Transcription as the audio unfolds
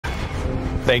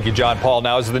Thank you, John Paul.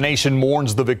 Now, as the nation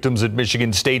mourns the victims at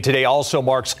Michigan State, today also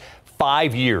marks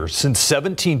 5 years since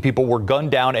 17 people were gunned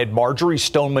down at Marjorie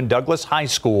Stoneman Douglas High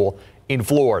School in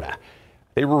Florida.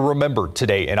 They were remembered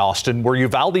today in Austin, where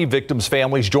Uvalde victims'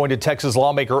 families joined a Texas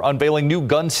lawmaker unveiling new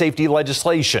gun safety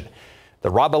legislation.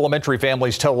 The Robb Elementary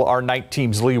families tell our Night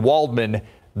Team's Lee Waldman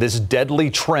this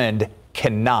deadly trend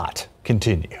cannot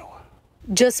continue.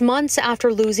 Just months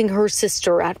after losing her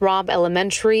sister at Robb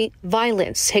Elementary,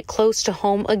 violence hit close to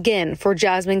home again for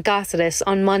Jasmine Cáceres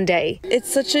on Monday.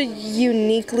 It's such a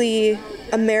uniquely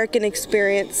American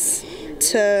experience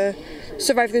to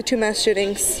survive through 2 mass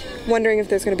shootings, wondering if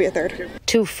there's going to be a third.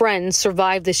 2 friends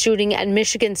survived the shooting at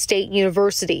Michigan State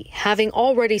University, having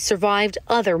already survived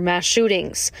other mass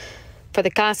shootings. For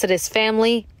the Cáceres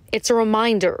family, it's a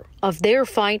reminder of their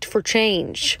fight for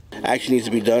change. Action needs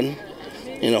to be done.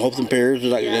 Hopes and prayers are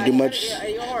not going to do much.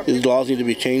 These laws need to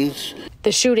be changed.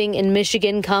 The shooting in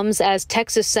Michigan comes as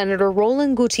Texas Senator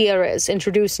Roland Gutierrez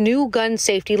introduced new gun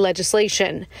safety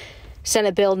legislation.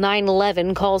 Senate Bill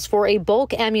 911 calls for a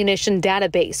bulk ammunition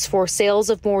database for sales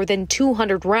of more than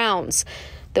 200 rounds.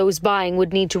 Those buying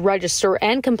would need to register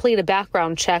and complete a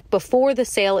background check before the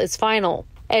sale is final.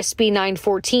 SB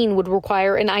 914 would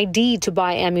require an ID to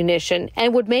buy ammunition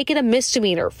and would make it a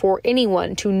misdemeanor for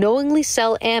anyone to knowingly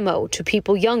sell ammo to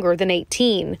people younger than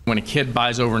 18. When a kid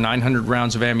buys over 900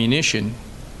 rounds of ammunition,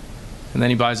 and then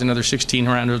he buys another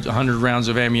 1,600 rounds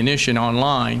of ammunition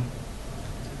online,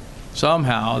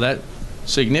 somehow that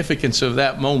significance of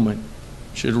that moment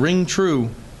should ring true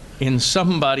in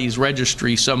somebody's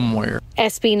registry somewhere.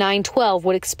 SB 912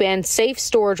 would expand safe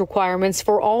storage requirements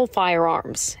for all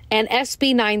firearms, and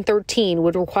SB 913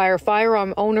 would require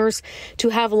firearm owners to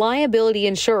have liability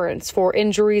insurance for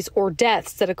injuries or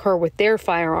deaths that occur with their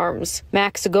firearms.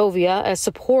 Max Segovia, a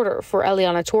supporter for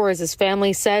Eliana Torres'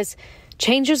 family, says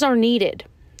changes are needed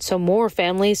so more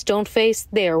families don't face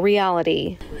their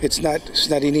reality. It's not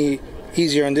any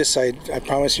easier on this side. I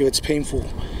promise you, it's painful.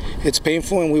 It's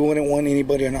painful, and we wouldn't want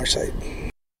anybody on our side.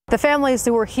 The families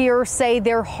who are here say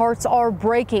their hearts are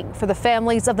breaking for the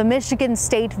families of the Michigan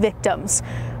State victims.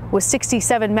 With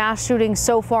 67 mass shootings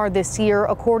so far this year,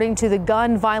 according to the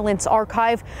Gun Violence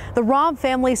Archive, the Robb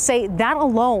families say that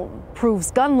alone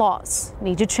proves gun laws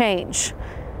need to change.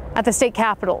 At the state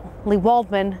capitol, Lee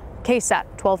Waldman, KSAT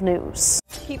 12 News.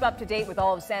 Keep up to date with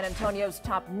all of San Antonio's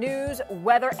top news,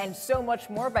 weather, and so much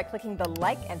more by clicking the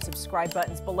like and subscribe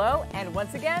buttons below. And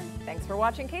once again, thanks for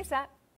watching KSAT.